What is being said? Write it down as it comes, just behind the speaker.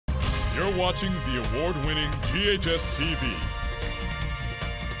You're watching the award-winning GHS-TV,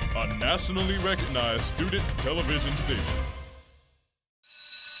 a nationally recognized student television station.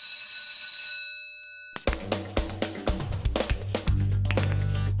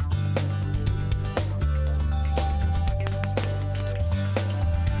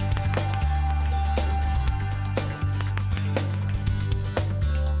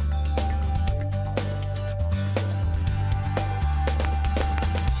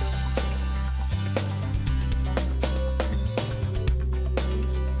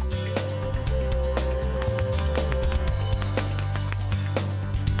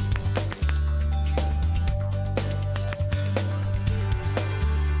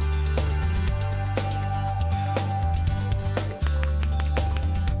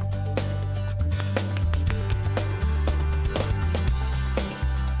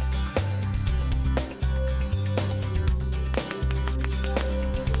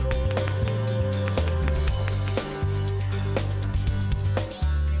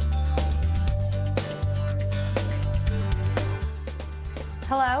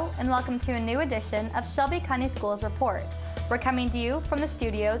 Hello and welcome to a new edition of Shelby County Schools Report. We're coming to you from the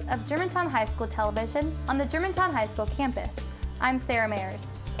studios of Germantown High School Television on the Germantown High School campus. I'm Sara.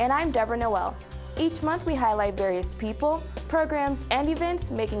 And I'm Deborah Noel. Each month we highlight various people, programs, and events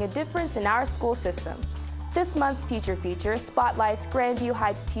making a difference in our school system. This month's teacher feature spotlights Grandview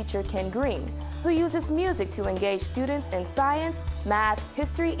Heights teacher Ken Greene, who uses music to engage students in science, math,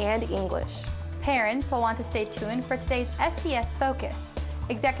 history, and English. Parents will want to stay tuned for today's SCS Focus.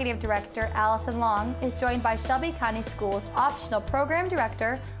 Executive Director Allison Long is joined by Shelby County Schools Optional Program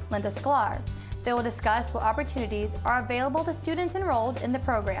Director Linda Sklar. They will discuss what opportunities are available to students enrolled in the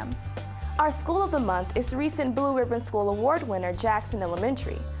programs. Our School of the Month is recent Blue Ribbon School Award winner Jackson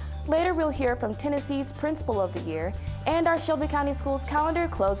Elementary. Later we'll hear from Tennessee's Principal of the Year, and our Shelby County Schools calendar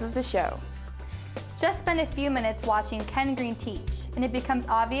closes the show. Just spend a few minutes watching Ken Greene teach, and it becomes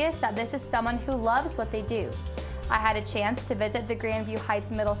obvious that this is someone who loves what they do. I had a chance to visit the Grandview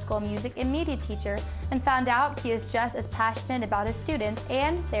Heights Middle School music and media teacher and found out he is just as passionate about his students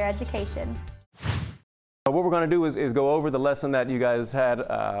and their education. What we're going to do is go over the lesson that you guys had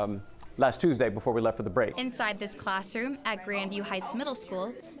last Tuesday before we left for the break. Inside this classroom at Grandview Heights Middle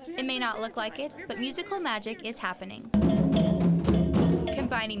School, it may not look like it, but musical magic is happening.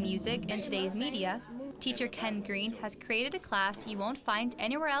 Combining music and today's media, teacher Ken Greene has created a class you won't find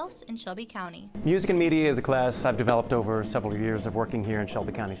anywhere else in Shelby County. Music and media is a class I've developed over several years of working here in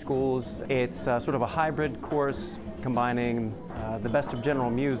Shelby County Schools. It's sort of a hybrid course combining the best of general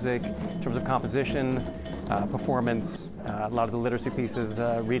music in terms of composition, performance, a lot of the literacy pieces,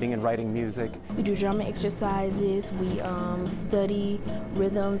 reading and writing music. We do drumming exercises, we study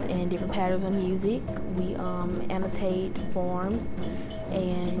rhythms and different patterns of music, we annotate forms,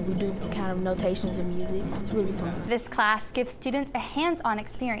 and we do kind of notations of music. It's really fun. This class gives students a hands-on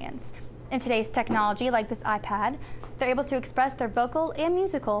experience. In today's technology, like this iPad, they're able to express their vocal and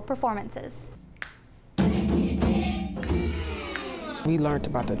musical performances. We learned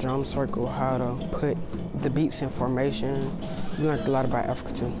about the drum circle, how to put the beats in formation. We learned a lot about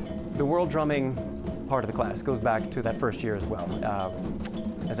Africa too. The world drumming part of the class goes back to that first year as well.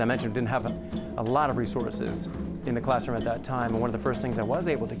 As I mentioned, we didn't have a lot of resources in the classroom at that time, and one of the first things I was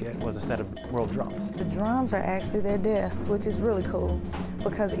able to get was a set of world drums. The drums are actually their desk, which is really cool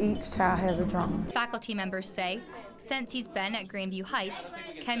because each child has a drum. Faculty members say, since he's been at Grandview Heights,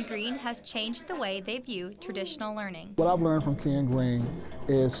 Ken Greene has changed the way they view traditional learning. What I've learned from Ken Greene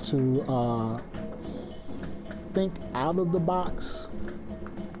is to think out of the box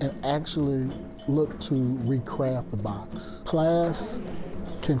and actually look to recraft the box. Class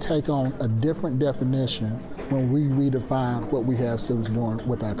can take on a different definition when we redefine what we have students doing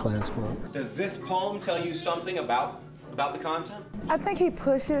with our classwork. Does this poem tell you something about the content? I think he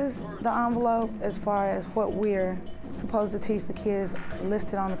pushes the envelope as far as what we're supposed to teach the kids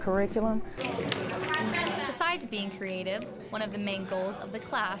listed on the curriculum. Besides being creative, one of the main goals of the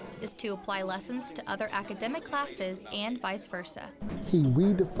class is to apply lessons to other academic classes and vice versa. He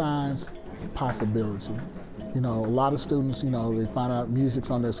redefines possibility. You know, a lot of students, they find out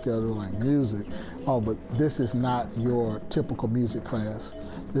music's on their schedule, like music. Oh, but this is not your typical music class.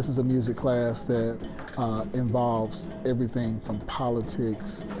 This is a music class that involves everything from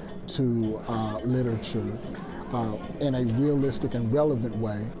politics to literature in a realistic and relevant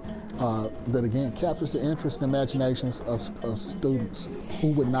way that, again, captures the interest and imaginations of students. Who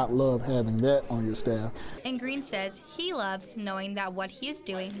would not love having that on your staff? And Greene says he loves knowing that what he is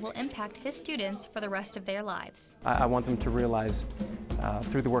doing will impact his students for the rest of their lives. I want them to realize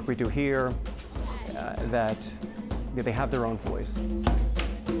through the work we do here that they have their own voice.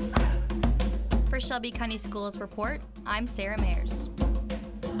 Shelby County Schools Report, I'm Sara Mayers.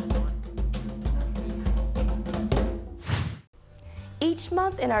 Each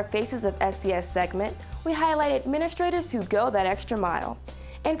month in our Faces of SCS segment, we highlight administrators who go that extra mile.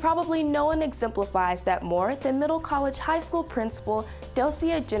 And probably no one exemplifies that more than Middle College High School Principal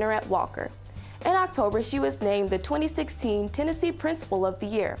Delcia Generette Walker. In October, she was named the 2016 Tennessee Principal of the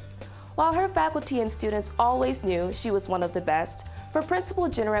Year. While her faculty and students always knew she was one of the best, for Principal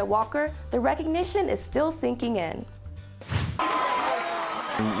Generette Walker, the recognition is still sinking in.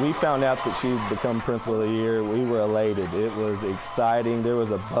 We found out that she'd become Principal of the Year. We were elated. It was exciting. There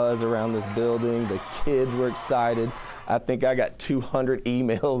was a buzz around this building. The kids were excited. I think I got 200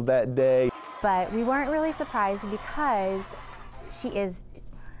 emails that day. But we weren't really surprised because she is,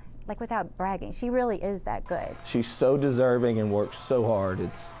 like without bragging, she really is that good. She's so deserving and works so hard.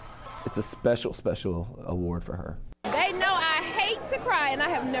 It's a special, special award for her. They know I hate to cry, and I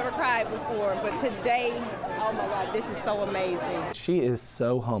have never cried before, but today, oh my God, this is so amazing. She is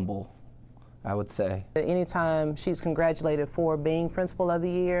so humble, I would say. Anytime she's congratulated for being Principal of the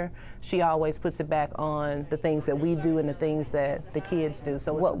Year, she always puts it back on the things that we do and the things that the kids do.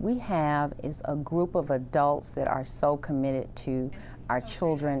 So what we have is a group of adults that are so committed to our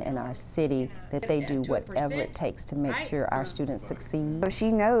children and our city that they do whatever it takes to make sure our students succeed.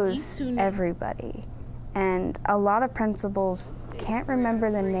 She knows everybody. And a lot of principals can't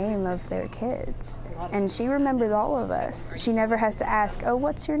remember the name of their kids. And she remembers all of us. She never has to ask, oh,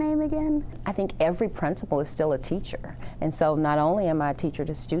 what's your name again? I think every principal is still a teacher. And so not only am I a teacher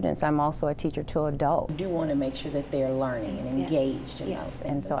to students, I'm also a teacher to adults. I do want to make sure that they're learning and engaged in those.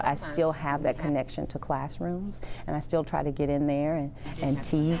 And so I still have that connection to classrooms. And I still try to get in there and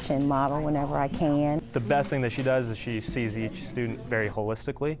teach and model whenever I can. The best thing that she does is she sees each student very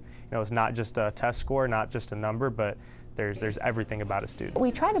holistically. You know, it's not just a test score, not just a number, but there's everything about a student.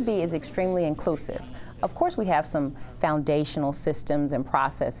 We try to be extremely inclusive. Of course, we have some foundational systems and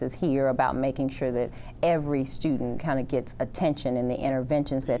processes here about making sure that every student kind of gets attention and the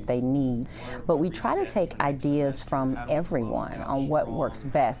interventions that they need. But we try to take ideas from everyone on what works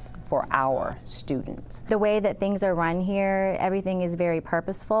best for our students. The way that things are run here, everything is very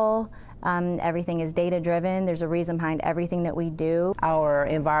purposeful. Everything is data-driven. There's a reason behind everything that we do. Our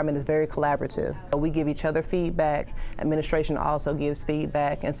environment is very collaborative. We give each other feedback. Administration also gives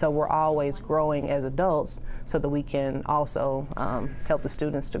feedback, and so we're always growing as adults so that we can also help the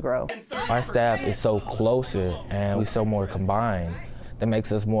students to grow. Our staff is so closer and we're so more combined. That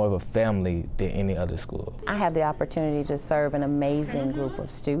makes us more of a family than any other school. I have the opportunity to serve an amazing group of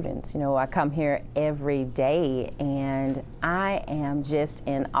students. You know, I come here every day and I am just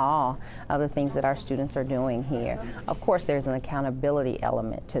in awe of the things that our students are doing here. Of course, there's an accountability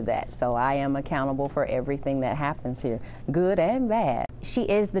element to that, so I am accountable for everything that happens here, good and bad. She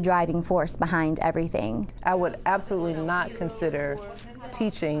is the driving force behind everything. I would absolutely not consider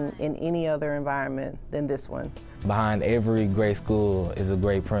teaching in any other environment than this one. Behind every great school is a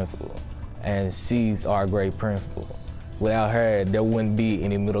great principal, and she's our great principal. Without her, there wouldn't be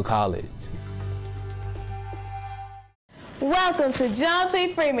any Middle College. Welcome to John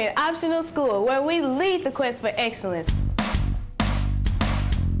P. Freeman Optional School, where we lead the quest for excellence.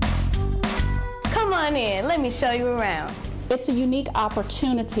 Come on in, let me show you around. It's a unique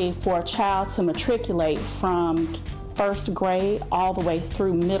opportunity for a child to matriculate from first grade all the way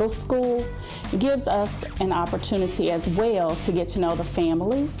through middle school. It gives us an opportunity as well to get to know the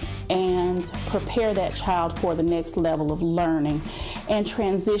families and prepare that child for the next level of learning, and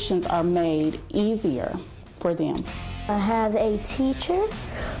transitions are made easier for them. I have a teacher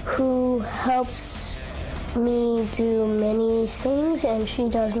who helps me do many things, and she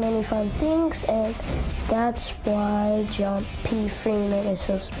does many fun things, and that's why John P. Freeman is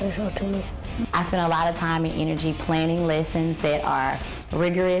so special to me. I spend a lot of time and energy planning lessons that are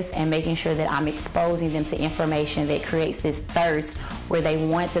rigorous and making sure that I'm exposing them to information that creates this thirst where they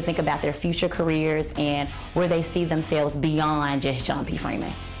want to think about their future careers and where they see themselves beyond just John P.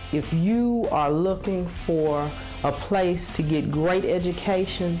 Freeman. If you are looking for a place to get great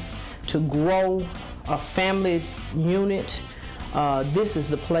education, to grow a family unit, this is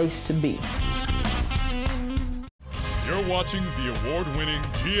the place to be. You're watching the award-winning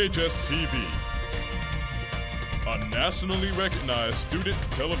GHS-TV, a nationally recognized student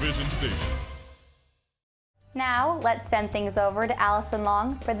television station. Now, let's send things over to Allison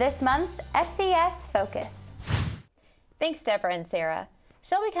Long for this month's SCS Focus. Thanks, Deborah and Sara.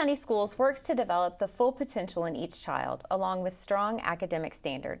 Shelby County Schools works to develop the full potential in each child, along with strong academic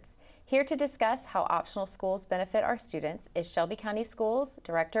standards. Here to discuss how optional schools benefit our students is Shelby County Schools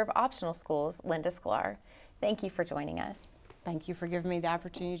Director of Optional Schools, Linda Sklar. Thank you for joining us. Thank you for giving me the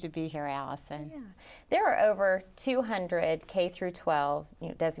opportunity to be here, Allison. Yeah. There are over 200 K through 12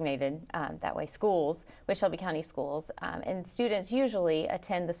 designated that way schools with Shelby County Schools, and students usually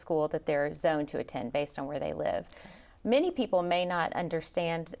attend the school that they're zoned to attend based on where they live. Many people may not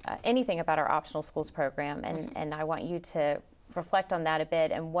understand anything about our optional schools program, and I want you to reflect on that a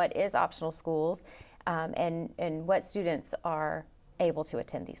bit, and what is optional schools, and what students are able to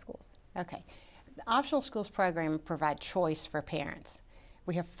attend these schools. Okay. The optional schools program provides choice for parents.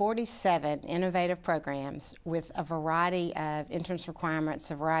 We have 47 innovative programs with a variety of entrance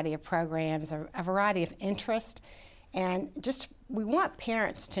requirements, a variety of programs, a variety of interest, and just we want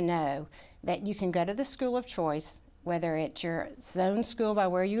parents to know that you can go to the school of choice, whether it's your zone school by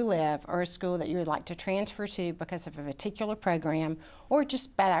where you live or a school that you would like to transfer to because of a particular program, or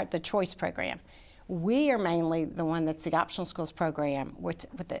just better, the choice program. We are mainly the one that's the optional schools program,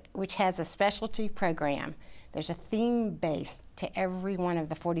 which has a specialty program. There's a theme base to every one of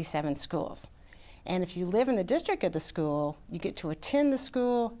the 47 schools. And if you live in the district of the school, you get to attend the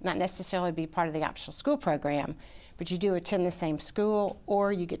school, not necessarily be part of the optional school program, but you do attend the same school,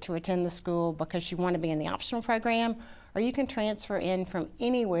 or you get to attend the school because you want to be in the optional program, or you can transfer in from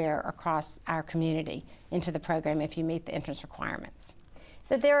anywhere across our community into the program if you meet the entrance requirements.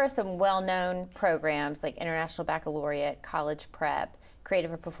 So there are some well-known programs like International Baccalaureate, College Prep,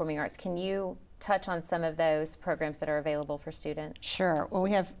 Creative and Performing Arts. Can you touch on some of those programs that are available for students? Sure. Well, we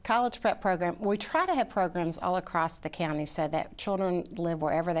have College Prep program. We try to have programs all across the county so that children live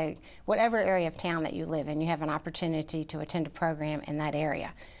whatever area of town that you live in, you have an opportunity to attend a program in that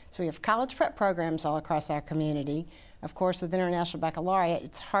area. So we have College Prep programs all across our community. Of course, with International Baccalaureate,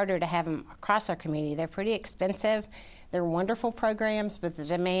 it's harder to have them across our community. They're pretty expensive. They're wonderful programs, but the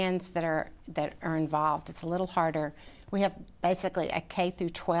demands that are involved, it's a little harder. We have basically a K through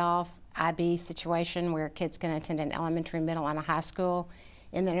 12 IB situation where kids can attend an elementary, middle, and a high school.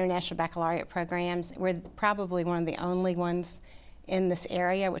 In the International Baccalaureate programs, we're probably one of the only ones in this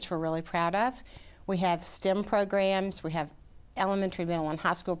area, which we're really proud of. We have STEM programs. We have elementary, middle, and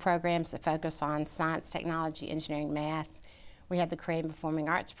high school programs that focus on science, technology, engineering, math. We have the Creative and Performing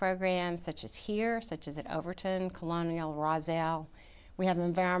Arts programs, such as here, such as at Overton, Colonial, Roselle. We have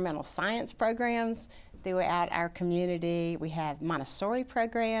environmental science programs throughout our community. We have Montessori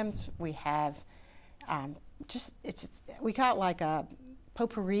programs. We have we call it like a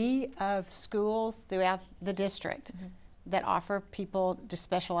potpourri of schools throughout the district that offer people just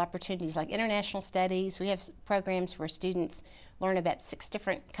special opportunities, like international studies. We have programs where students learn about 6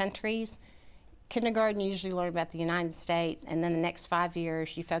 different countries. Kindergarten, you usually learn about the United States, and then the next 5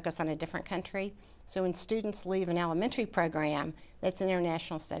 years you focus on a different country. So when students leave an elementary program, that's an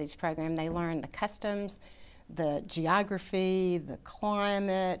international studies program, they learn the customs, the geography, the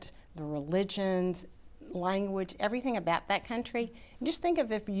climate, the religions, language, everything about that country. And just think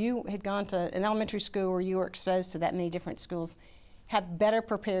of if you had gone to an elementary school where you were exposed to that many different schools, how better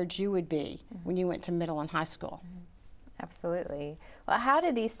prepared you would be when you went to middle and high school. Absolutely. Well, how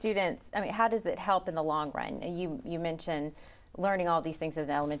do these students, how does it help in the long run? You mentioned learning all these things as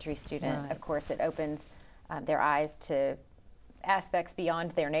an elementary student. Right. Of course, it opens their eyes to aspects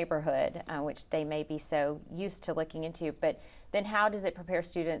beyond their neighborhood, which they may be so used to looking into. But then how does it prepare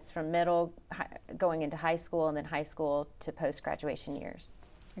students from middle, going into high school, and then high school to post-graduation years?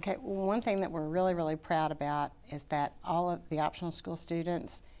 Okay, well, one thing that we're really, really proud about is that all of the optional school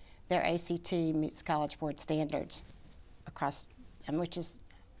students, their ACT meets College Board standards across, which is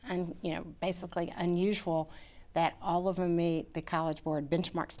basically unusual that all of them meet the College Board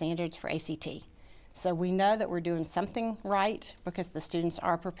benchmark standards for ACT. So we know that we're doing something right because the students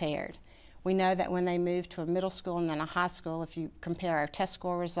are prepared. We know that when they move to a middle school and then a high school, if you compare our test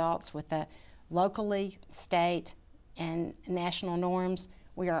score results with the locally, state, and national norms,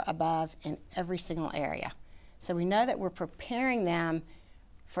 we are above in every single area. So we know that we're preparing them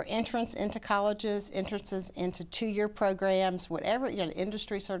for entrance into colleges, entrances into 2-year programs, whatever,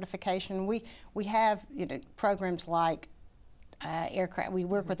 industry certification. We have programs like aircraft. We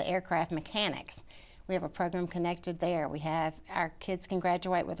work with the aircraft mechanics. We have a program connected there. We have our kids can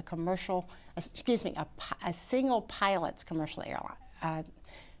graduate with a single pilot's commercial airline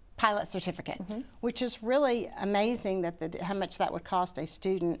pilot certificate, which is really amazing that how much that would cost a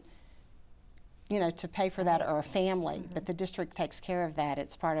student, to pay for that, or a family, but the district takes care of that.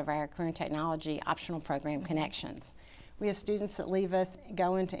 It's part of our career and technology optional program connections. We have students that leave us,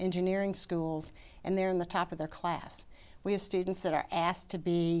 go into engineering schools, and they're in the top of their class. We have students that are asked to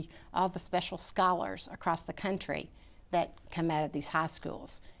be all the special scholars across the country that come out of these high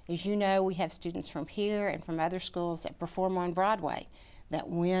schools. As you know, we have students from here and from other schools that perform on Broadway, that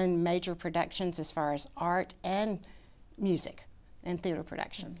win major productions as far as art and music and theater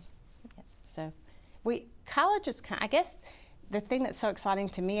productions. So colleges, I guess the thing that's so exciting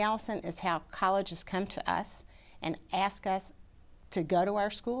to me, Allison, is how colleges come to us and ask us to go to our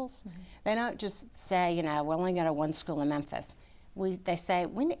schools. They don't just say, you know, we're only going to one school in Memphis. They say,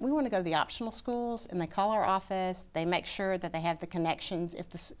 we want to go to the optional schools, and they call our office. They make sure that they have the connections,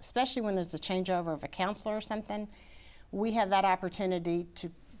 especially when there's a changeover of a counselor or something. We have that opportunity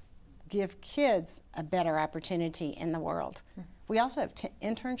to give kids a better opportunity in the world. We also have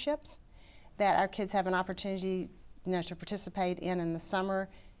internships that our kids have an opportunity, you know, to participate in the summer.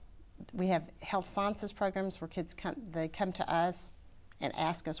 We have health sciences programs where kids come to us and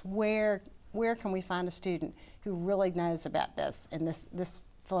ask us where can we find a student who really knows about this in this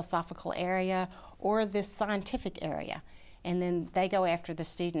philosophical area or this scientific area, and then they go after the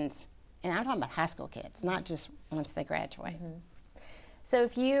students. And I'm talking about high school kids, not just once they graduate. So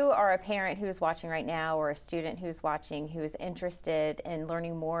if you are a parent who's watching right now, or a student who's watching who is interested in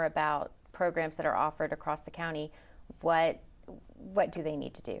learning more about programs that are offered across the county, what do they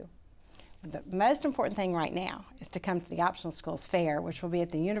need to do? The most important thing right now is to come to the Optional Schools Fair, which will be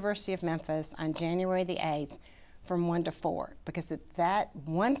at the University of Memphis on January the 8th from 1 to 4, because at that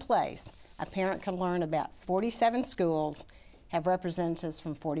one place, a parent can learn about 47 schools, have representatives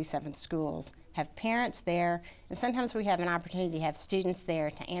from 47 schools, have parents there, and sometimes we have an opportunity to have students there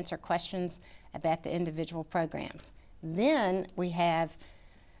to answer questions about the individual programs. Then we have,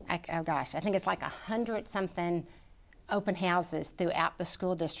 oh gosh, I think it's like 100-something open houses throughout the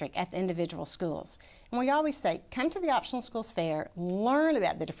school district at the individual schools. And we always say, come to the Optional Schools Fair, learn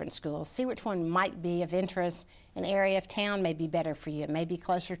about the different schools, see which one might be of interest. An area of town may be better for you, it may be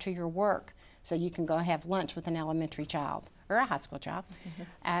closer to your work, so you can go have lunch with an elementary child or a high school child.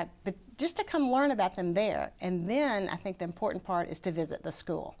 But just to come learn about them there. And then I think the important part is to visit the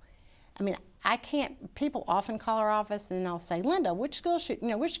school. I mean, people often call our office and they'll say, Linda, which school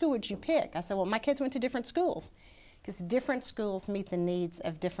would you pick? I said, well, my kids went to different schools, because different schools meet the needs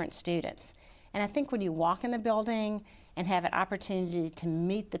of different students. And I think when you walk in the building and have an opportunity to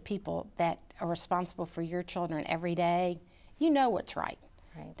meet the people that are responsible for your children every day, you know what's right.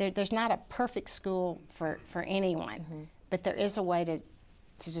 There's not a perfect school for anyone, but there is a way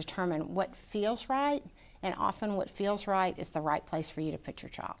to determine what feels right, and often what feels right is the right place for you to put your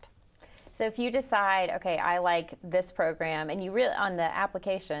child. So if you decide, okay, I like this program, and you really, on the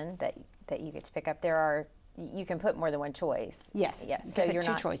application that you get to pick up, you can put more than one choice. Yes. So you're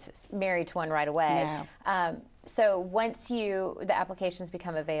two not choices. Married to one right away. No. So once the applications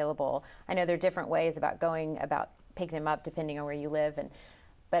become available, I know there are different ways about picking them up depending on where you live,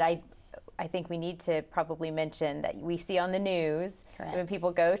 but I think we need to probably mention that we see on the news when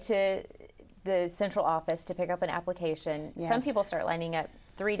people go to the central office to pick up an application, some people start lining up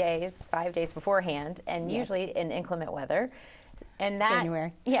 3 days, 5 days beforehand, and usually in inclement weather. And that,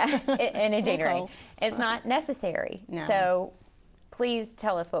 January. Yeah, and in January. Cold. It's not necessary. No. So please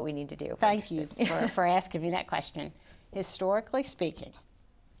tell us what we need to do. Thank you for asking me that question. Historically speaking,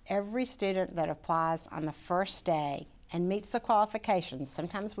 every student that applies on the first day and meets the qualifications,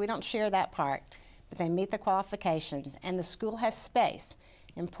 sometimes we don't share that part, but they meet the qualifications and the school has space.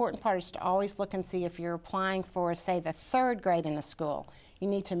 Important part is to always look and see if you're applying for, say, the 3rd grade in a school. You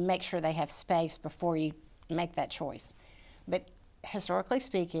need to make sure they have space before you make that choice. But historically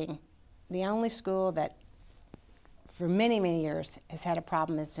speaking, the only school that for many, many years has had a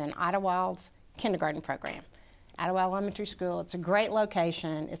problem has been Idlewild's kindergarten program. Idlewild Elementary School, it's a great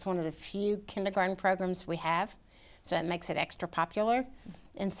location. It's one of the few kindergarten programs we have, so it makes it extra popular.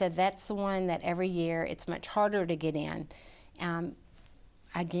 And so that's the one that every year it's much harder to get in.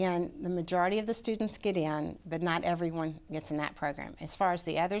 Again, the majority of the students get in, but not everyone gets in that program. As far as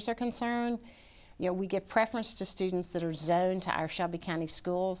the others are concerned, we give preference to students that are zoned to our Shelby County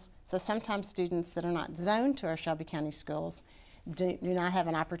schools. So sometimes students that are not zoned to our Shelby County schools do not have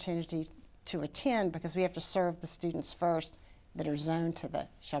an opportunity to attend, because we have to serve the students first that are zoned to the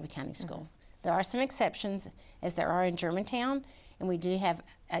Shelby County schools. There are some exceptions, as there are in Germantown, and we do have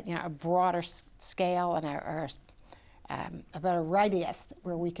a broader scale and a better radius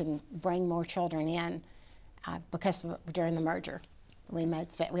where we can bring more children in because during the merger. We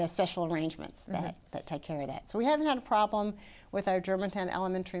have special arrangements that take care of that. So we haven't had a problem with our Germantown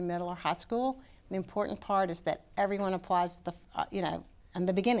elementary, middle, or high school. The important part is that everyone applies in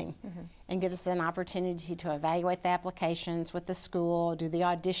the beginning and gives us an opportunity to evaluate the applications with the school, do the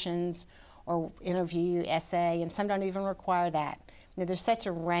auditions, or interview, essay, and some don't even require that. There's such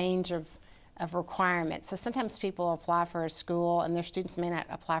a range of requirements. So sometimes people apply for a school and their students may not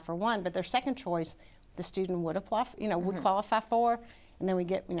apply for one, but their second choice the student would apply for, would qualify for, and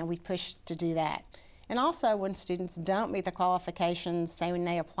then we push to do that. And also when students don't meet the qualifications, say when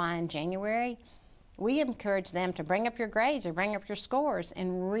they apply in January, we encourage them to bring up your grades or bring up your scores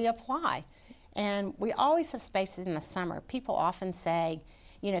and reapply. And we always have spaces in the summer. People often say,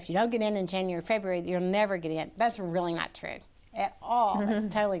 you know, if you don't get in January, February, you'll never get in. That's really not true at all. That's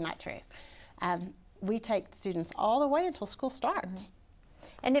totally not true. We take students all the way until school starts.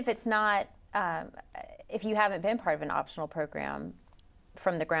 And if it's not, if you haven't been part of an optional program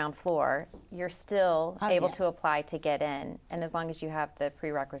from the ground floor, you're still able to apply to get in, and as long as you have the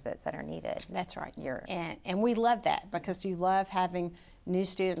prerequisites that are needed. That's right. And we love that, because you love having new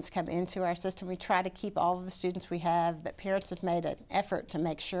students come into our system. We try to keep all of the students we have, that parents have made an effort to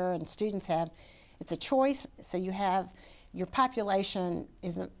make sure, and students have. It's a choice, so you have, your population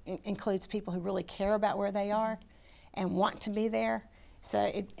includes people who really care about where they are and want to be there. So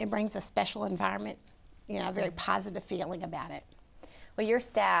it brings a special environment, you know, a very positive feeling about it. Well, your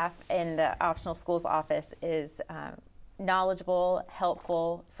staff in the Optional Schools office is knowledgeable,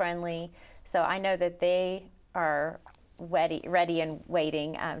 helpful, friendly. So I know that they are ready and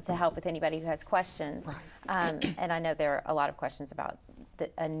waiting to help with anybody who has questions. And I know there are a lot of questions about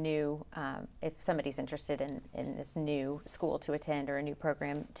a new, if somebody's interested in this new school to attend or a new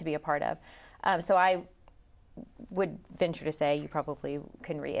program to be a part of. So I would venture to say you probably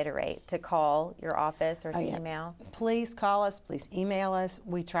can reiterate to call your office or to email. Please call us, please email us.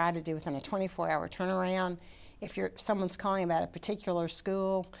 We try to do within a 24-hour turnaround. If someone's calling about a particular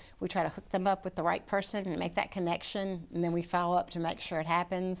school, we try to hook them up with the right person and make that connection, and then we follow up to make sure it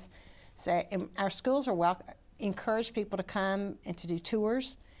happens. So our schools are encourage people to come and to do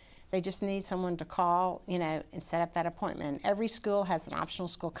tours. They just need someone to call, you know, and set up that appointment. Every school has an optional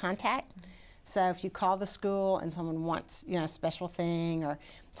school contact. So if you call the school and someone wants, you know, a special thing, or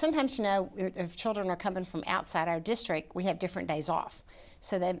sometimes, you know, if children are coming from outside our district, we have different days off.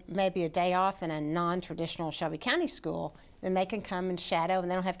 So there may be a day off in a non-traditional Shelby County school, then they can come and shadow, and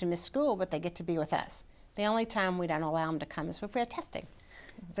they don't have to miss school, but they get to be with us. The only time we don't allow them to come is if we have testing.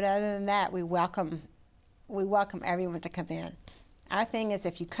 But other than that, we welcome everyone to come in. Our thing is,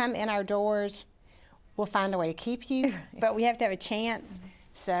 if you come in our doors, we'll find a way to keep you, but we have to have a chance.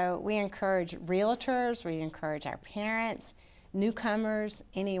 So we encourage realtors, we encourage our parents, newcomers,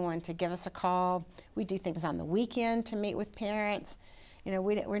 anyone to give us a call. We do things on the weekend to meet with parents. You know,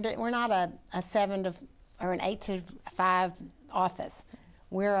 we're not a 7 to or an 8 to 5 office.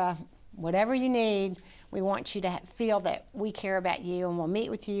 We're a whatever you need. We want you to feel that we care about you, and we'll meet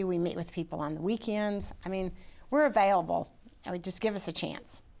with you. We meet with people on the weekends. I mean, we're available. I would just give us a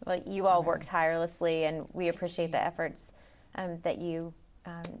chance. Well, you all work tirelessly, and we appreciate the efforts that you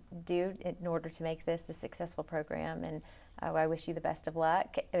do in order to make this a successful program, and I wish you the best of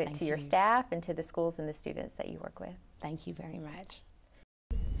luck to your staff and to the schools and the students that you work with. Thank you very much.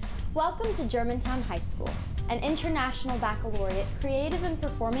 Welcome to Germantown High School, an international baccalaureate creative and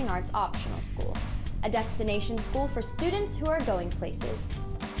performing arts optional school, a destination school for students who are going places.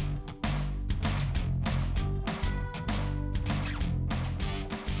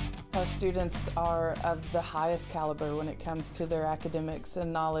 Our students are of the highest caliber when it comes to their academics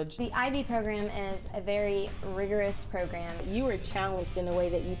and knowledge. The IB program is a very rigorous program. You were challenged in a way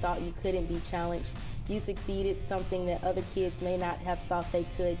that you thought you couldn't be challenged. You succeeded, something that other kids may not have thought they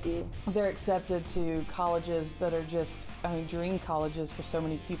could do. They're accepted to colleges that are just, dream colleges for so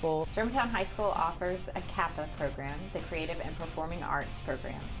many people. Germantown High School offers a CAPA program, the Creative and Performing Arts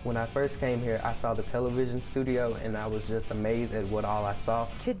program. When I first came here, I saw the television studio, and I was just amazed at what all I saw.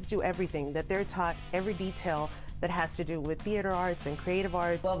 Kids do everything, that they're taught every detail that has to do with theater arts and creative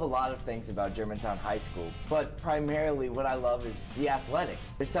arts. I love a lot of things about Germantown High School, but primarily what I love is the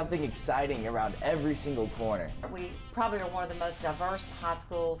athletics. There's something exciting around every single corner. We probably are one of the most diverse high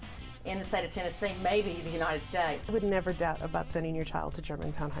schools in the state of Tennessee, maybe the United States. I would never doubt about sending your child to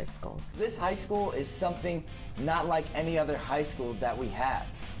Germantown High School. This high school is something not like any other high school that we have.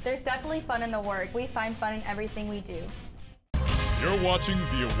 There's definitely fun in the work. We find fun in everything we do. You're watching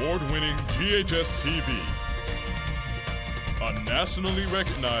the award-winning GHS-TV, a nationally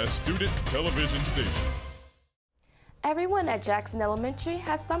recognized student television station. Everyone at Jackson Elementary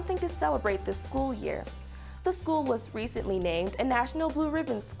has something to celebrate this school year. The school was recently named a National Blue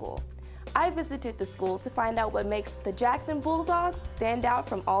Ribbon School. I visited the school to find out what makes the Jackson Bulldogs stand out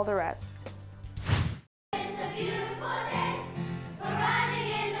from all the rest. It's a beautiful day, we're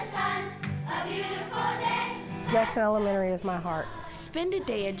riding in the sun, a beautiful day. Jackson Elementary is my heart. Spend a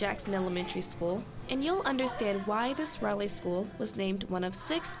day at Jackson Elementary School, and you'll understand why this Raleigh school was named one of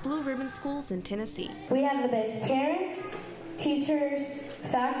 6 Blue Ribbon schools in Tennessee. We have the best parents, teachers,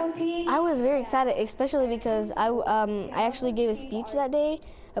 faculty. I was very excited, especially because I actually gave a speech that day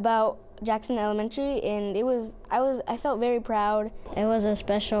about Jackson Elementary, and I felt very proud. It was a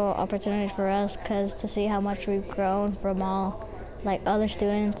special opportunity for us because to see how much we've grown from all other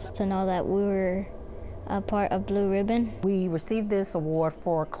students, to know that we were a part of Blue Ribbon. We received this award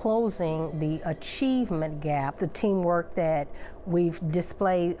for closing the achievement gap, the teamwork that we've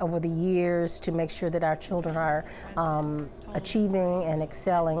displayed over the years to make sure that our children are achieving and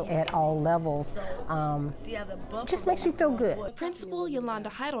excelling at all levels. Just makes you feel good. Principal Yolanda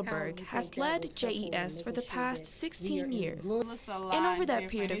Heidelberg has led JES for the past 16 years. And over that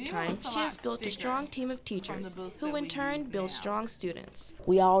period of time, she has built a strong team of teachers who in turn build strong students.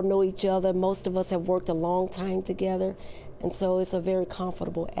 We all know each other. Most of us have worked a long time together. And so it's a very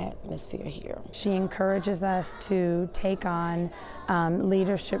comfortable atmosphere here. She encourages us to take on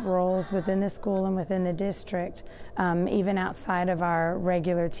leadership roles within the school and within the district, even outside of our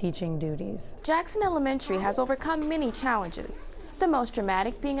regular teaching duties. Jackson Elementary has overcome many challenges, the most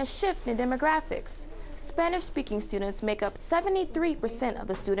dramatic being a shift in demographics. Spanish-speaking students make up 73% of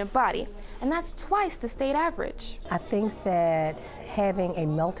the student body, and that's twice the state average. I think that having a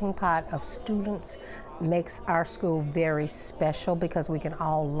melting pot of students makes our school very special because we can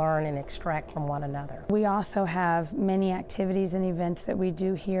all learn and extract from one another. We also have many activities and events that we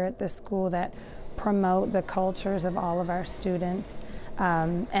do here at the school that promote the cultures of all of our students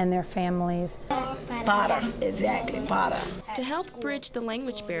and their families. Para, exactly, para. To help bridge the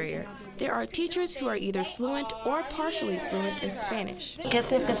language barrier, there are teachers who are either fluent or partially fluent in Spanish.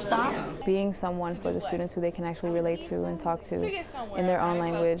 Being someone for the students who they can actually relate to and talk to in their own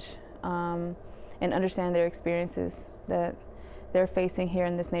language, and understand their experiences that they're facing here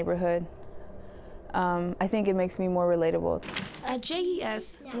in this neighborhood. I think it makes me more relatable. At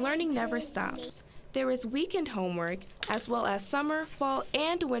JES, learning never stops. There is weekend homework, as well as summer, fall,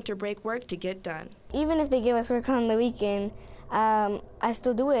 and winter break work to get done. Even if they give us work on the weekend, I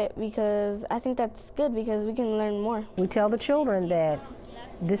still do it because I think that's good because we can learn more. We tell the children that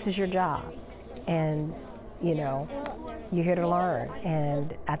this is your job, and you're here to learn,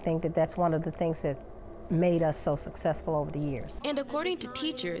 and I think that that's one of the things that made us so successful over the years. And according to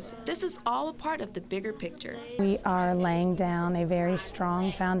teachers, this is all a part of the bigger picture. We are laying down a very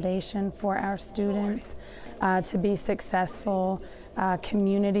strong foundation for our students to be successful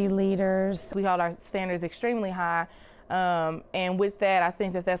community leaders. We hold our standards extremely high, and with that, I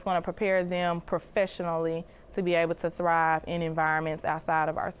think that that's going to prepare them professionally to be able to thrive in environments outside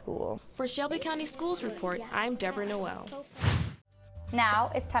of our school. For Shelby County Schools Report, I'm Deborah Noel. Now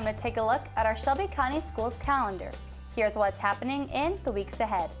it's time to take a look at our Shelby County Schools calendar. Here's what's happening in the weeks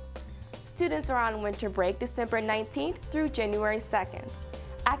ahead. Students are on winter break December 19th through January 2nd.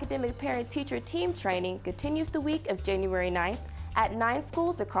 Academic parent-teacher team training continues the week of January 9th at 9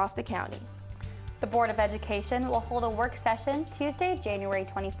 schools across the county. The Board of Education will hold a work session Tuesday, January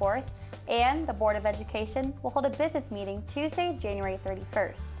 24th, and the Board of Education will hold a business meeting Tuesday, January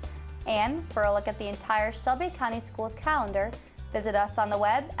 31st. And for a look at the entire Shelby County Schools calendar, visit us on the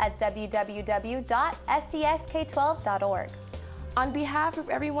web at www.scesk12.org. On behalf of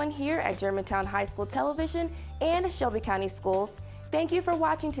everyone here at Germantown High School Television and Shelby County Schools, thank you for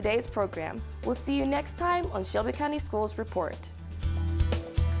watching today's program. We'll see you next time on Shelby County Schools Report.